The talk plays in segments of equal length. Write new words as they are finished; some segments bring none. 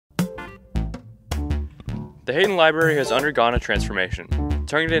The Hayden Library has undergone a transformation,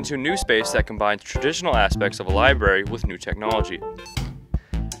 turning it into a new space that combines traditional aspects of a library with new technology.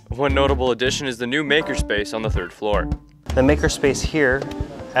 One notable addition is the new Makerspace on the 3rd floor. The Makerspace here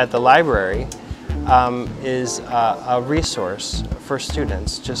at the library is a resource for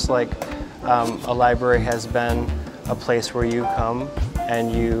students, just like a library has been a place where you come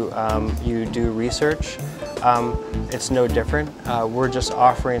and you do research. It's no different. We're just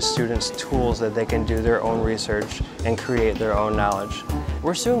offering students tools that they can do their own research and create their own knowledge.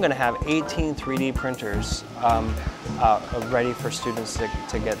 We're soon going to have 18 3D printers ready for students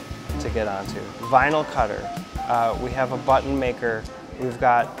to get onto. Vinyl cutter. We have a button maker. We've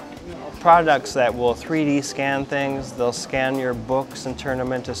got products that will 3D scan things. They'll scan your books and turn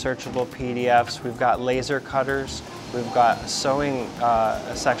them into searchable PDFs. We've got laser cutters. We've got a sewing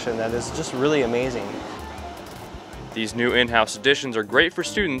section that is just really amazing. These new in-house additions are great for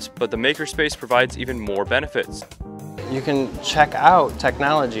students, but the Makerspace provides even more benefits. You can check out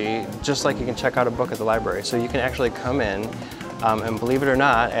technology just like you can check out a book at the library. So you can actually come in, and believe it or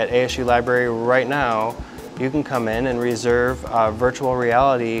not, at ASU Library right now, you can come in and reserve virtual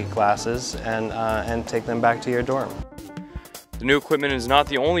reality glasses and take them back to your dorm. The new equipment is not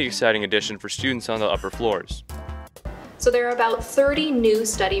the only exciting addition for students on the upper floors. So there are about 30 new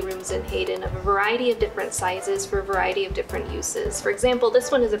study rooms in Hayden of a variety of different sizes for a variety of different uses. For example, this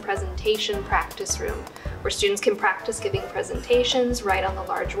one is a presentation practice room where students can practice giving presentations right on the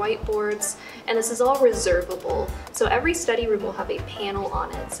large whiteboards, and this is all reservable. So every study room will have a panel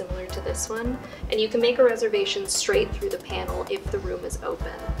on it similar to this one, and you can make a reservation straight through the panel if the room is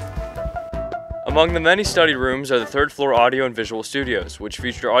open. Among the many study rooms are the 3rd floor Audio and Visual Studios, which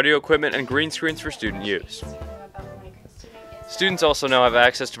feature audio equipment and green screens for student use. Students also now have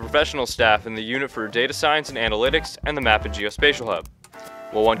access to professional staff in the unit for data science and analytics and the Map and Geospatial Hub.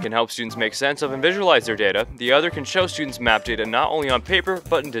 While one can help students make sense of and visualize their data, the other can show students map data not only on paper,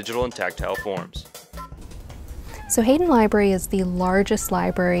 but in digital and tactile forms. So Hayden Library is the largest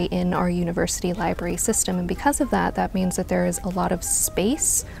library in our university library system, and because of that, that means that there is a lot of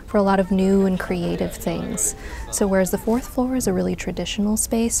space for a lot of new and creative things. So whereas the 4th floor is a really traditional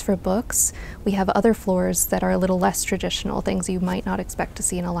space for books, we have other floors that are a little less traditional, things you might not expect to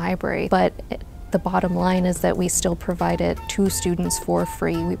see in a library. But the bottom line is that we still provide it to students for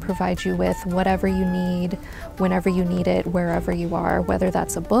free. We provide you with whatever you need, whenever you need it, wherever you are, whether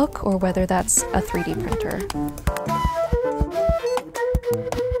that's a book or whether that's a 3D printer.